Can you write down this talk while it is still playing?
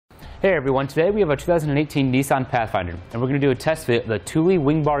Hey everyone, today we have a 2018 Nissan Pathfinder, and we're going to do a test fit of the Thule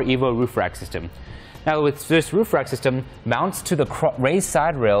WingBar Evo Roof Rack system. Now with this roof rack system, mounts to the raised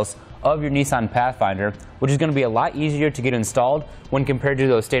side rails of your Nissan Pathfinder, which is going to be a lot easier to get installed when compared to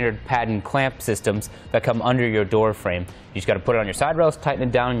those standard pad and clamp systems that come under your door frame. You just got to put it on your side rails, tighten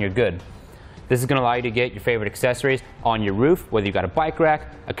it down, and you're good. This is going to allow you to get your favorite accessories on your roof, whether you've got a bike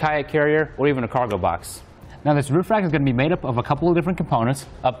rack, a kayak carrier, or even a cargo box. Now this roof rack is going to be made up of a couple of different components.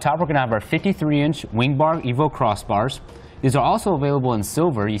 Up top we're going to have our 53-inch WingBar Evo Crossbars. These are also available in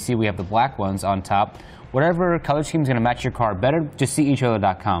silver. You see we have the black ones on top. Whatever color scheme is going to match your car better, just see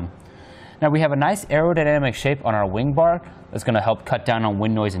etrailer.com. Now we have a nice aerodynamic shape on our wing bar that's going to help cut down on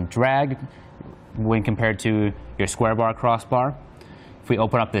wind noise and drag when compared to your square bar crossbar. If we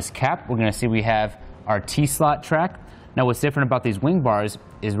open up this cap, we're going to see we have our T-slot track. Now what's different about these wing bars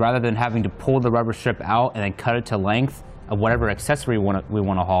is rather than having to pull the rubber strip out and then cut it to length of whatever accessory we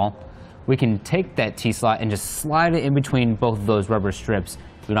want to haul, we can take that T-slot and just slide it in between both of those rubber strips.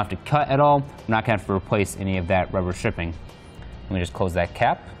 We don't have to cut at all. We're not going to have to replace any of that rubber stripping. Let me just close that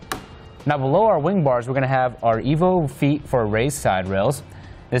cap. Now below our wing bars, we're going to have our Evo feet for raised side rails.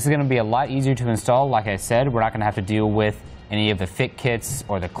 This is going to be a lot easier to install. Like I said, we're not going to have to deal with any of the fit kits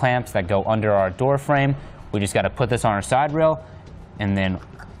or the clamps that go under our door frame. We just got to put this on our side rail and then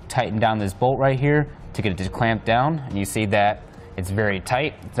tighten down this bolt right here to get it to clamp down. And you see that it's very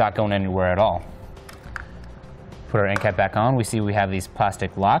tight. It's not going anywhere at all. Put our end cap back on. We see we have these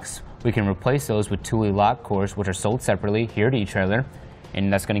plastic locks. We can replace those with Thule lock cores, which are sold separately here at eTrailer.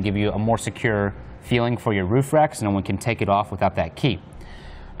 And that's going to give you a more secure feeling for your roof rack so no one can take it off without that key.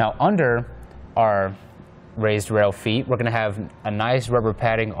 Now under our raised rail feet, we're going to have a nice rubber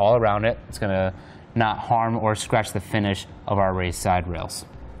padding all around it. It's going to not harm or scratch the finish of our raised side rails.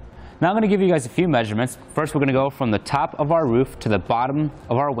 Now I'm going to give you guys a few measurements. First we're going to go from the top of our roof to the bottom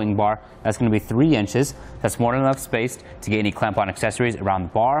of our wing bar. That's going to be 3 inches. That's more than enough space to get any clamp-on accessories around the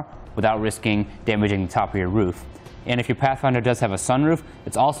bar without risking damaging the top of your roof. And if your Pathfinder does have a sunroof,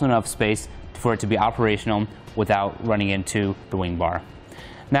 it's also enough space for it to be operational without running into the wing bar.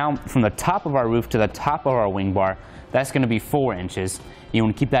 Now from the top of our roof to the top of our wing bar, that's going to be 4 inches. You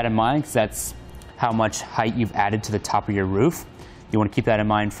want to keep that in mind because that's how much height you've added to the top of your roof. You want to keep that in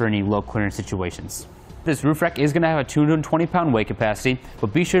mind for any low clearance situations. This roof rack is going to have a 220-pound weight capacity,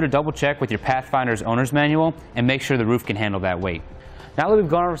 but be sure to double check with your Pathfinder's owner's manual and make sure the roof can handle that weight. Now that we've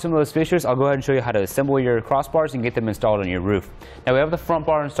gone over some of those features, I'll go ahead and show you how to assemble your crossbars and get them installed on your roof. Now we have the front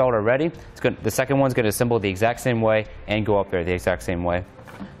bar installed already. The second one's going to assemble the exact same way and go up there the exact same way.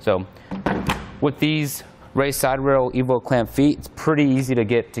 So with these raised side rail Evo clamp feet, it's pretty easy to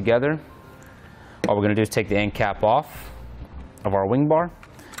get together. All we're going to do is take the end cap off of our wing bar.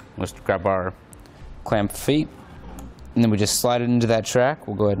 Let's grab our clamp feet, and then we just slide it into that track.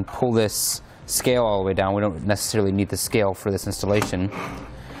 We'll go ahead and pull this scale all the way down. We don't necessarily need the scale for this installation.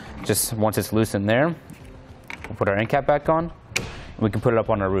 Just once it's loose in there, we'll put our end cap back on, and we can put it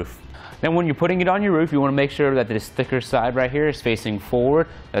up on our roof. Then when you're putting it on your roof, you want to make sure that this thicker side right here is facing forward.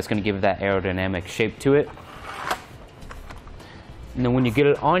 That's going to give it that aerodynamic shape to it. And then when you get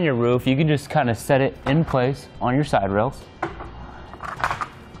it on your roof, you can just kind of set it in place on your side rails,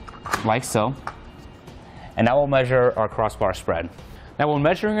 like so. And that will measure our crossbar spread. Now when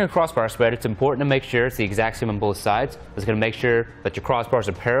measuring a crossbar spread, it's important to make sure it's the exact same on both sides. It's going to make sure that your crossbars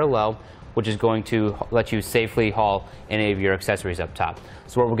are parallel, which is going to let you safely haul any of your accessories up top.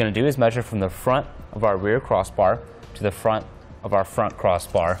 So what we're going to do is measure from the front of our rear crossbar to the front of our front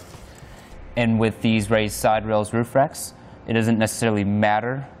crossbar. And with these raised side rails roof racks, it doesn't necessarily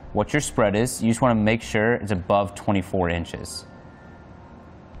matter what your spread is. You just want to make sure it's above 24 inches.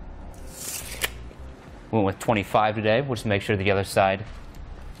 We went with 25 today. We'll just make sure the other side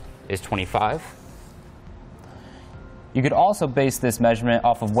is 25. You could also base this measurement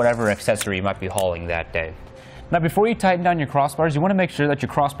off of whatever accessory you might be hauling that day. Now before you tighten down your crossbars, you want to make sure that your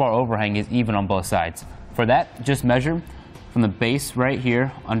crossbar overhang is even on both sides. For that, just measure from the base right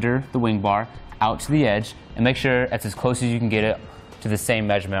here under the wing bar out to the edge and make sure it's as close as you can get it to the same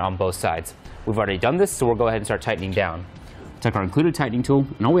measurement on both sides. We've already done this, so we'll go ahead and start tightening down. Take our included tightening tool,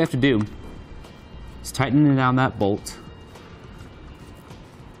 and all we have to do is tighten down that bolt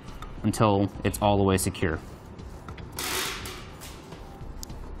until it's all the way secure.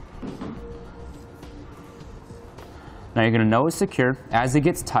 Now you're going to know it's secure. As it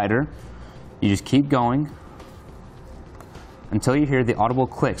gets tighter, you just keep going until you hear the audible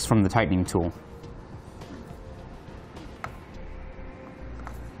clicks from the tightening tool.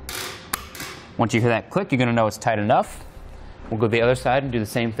 Once you hear that click, you're going to know it's tight enough. We'll go to the other side and do the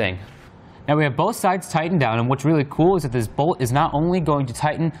same thing. Now we have both sides tightened down, and what's really cool is that this bolt is not only going to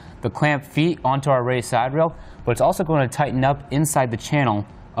tighten the clamp feet onto our raised side rail, but it's also going to tighten up inside the channel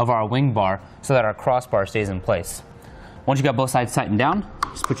of our wing bar so that our crossbar stays in place. Once you got both sides tightened down,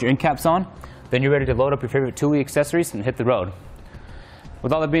 just put your end caps on, then you're ready to load up your favorite Thule accessories and hit the road.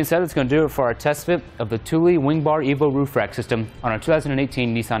 With all that being said, that's going to do it for our test fit of the Thule WingBar Evo Roof Rack system on our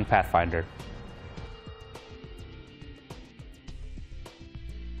 2018 Nissan Pathfinder.